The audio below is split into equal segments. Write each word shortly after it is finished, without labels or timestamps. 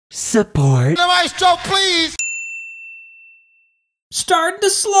Support. The maestro, please! Starting to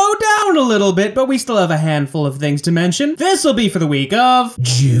slow down a little bit, but we still have a handful of things to mention. This'll be for the week of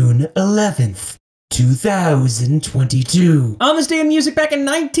June 11th. 2022. On this day in music back in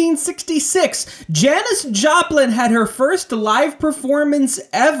 1966, Janis Joplin had her first live performance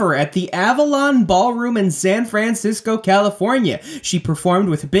ever at the Avalon Ballroom in San Francisco, California. She performed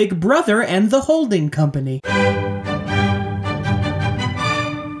with Big Brother and the Holding Company.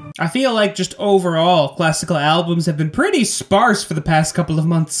 I feel like just overall, classical albums have been pretty sparse for the past couple of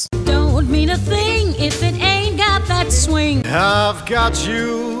months. Don't mean a thing if it ain't got that swing. I've got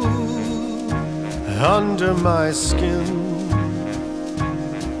you under my skin.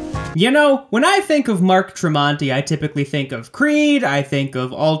 You know, when I think of Mark Tremonti, I typically think of Creed, I think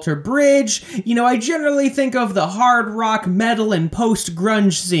of Alter Bridge, you know, I generally think of the hard rock, metal, and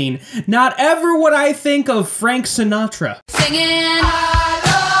post-grunge scene. Not ever would I think of Frank Sinatra. Singing, I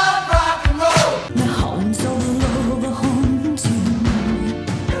love rock and roll. The hounds of love are haunting.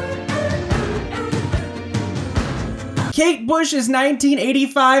 Kate Bush's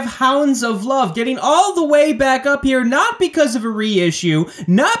 1985 Hounds of Love, getting all the way back up here, not because of a reissue,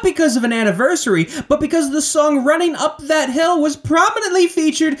 not because of an anniversary, but because the song Running Up That Hill was prominently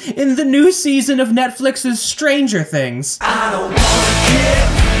featured in the new season of Netflix's Stranger Things. I don't wanna kick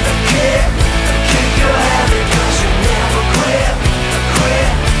your habit 'cause you never quit.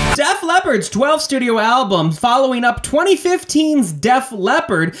 Def Leppard's 12th studio album, following up 2015's Def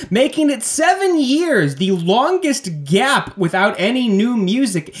Leppard, making it 7 years, the longest gap without any new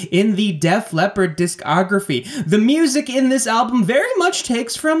music in the Def Leppard discography. The music in this album very much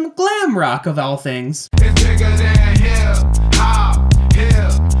takes from glam rock, of all things.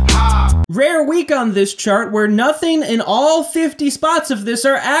 Rare week on this chart where nothing in all 50 spots of this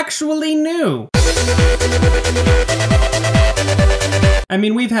are actually new. I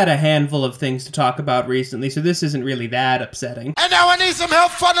mean, we've had a handful of things to talk about recently, so this isn't really that upsetting. And now I need some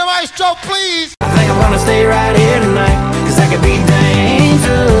help from the maestro, please! I think I'm gonna stay right here tonight, 'cause that could be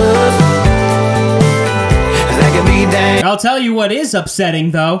dangerous. 'Cause that could be dangerous. I'll tell you what is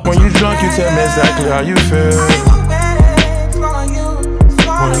upsetting, though. When you drunk, you tell me exactly how you feel. When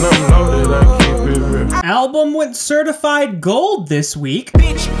I'm loaded, I keep it real. Album went certified gold this week.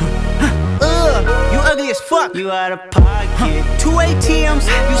 Bitch, you ugly as fuck. You out of pocket. 2 ATMs,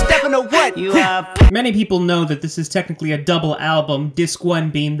 you stepping to what? You out. Many people know that this is technically a double album, disc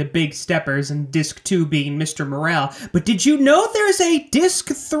 1 being The Big Steppers and disc 2 being Mr. Morale. But did you know there's a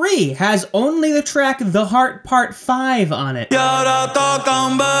disc 3 has only the track The Heart Part 5 on it? Y ahora toca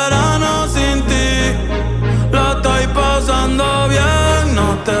un verano sin ti. Lo estoy pasando bien,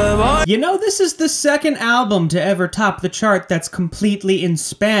 no te voy. You know, this is the second album to ever top the chart that's completely in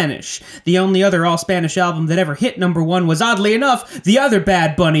Spanish. The only other all-Spanish album that ever hit #1 was, oddly enough, the other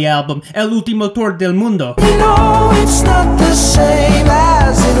Bad Bunny album, El Último Tour del Mundo. You know it's not the same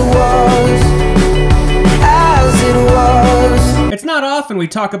as it was. It's not often we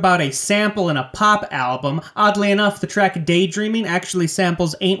talk about a sample in a pop album. Oddly enough, the track Daydreaming actually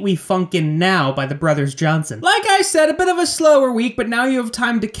samples Ain't We Funkin' Now by the Brothers Johnson. Like I said, a bit of a slower week, but now you have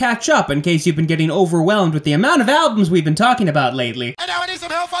time to catch up in case you've been getting overwhelmed with the amount of albums we've been talking about lately. And now I need some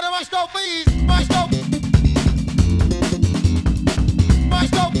help from the maestro, please! Maestro!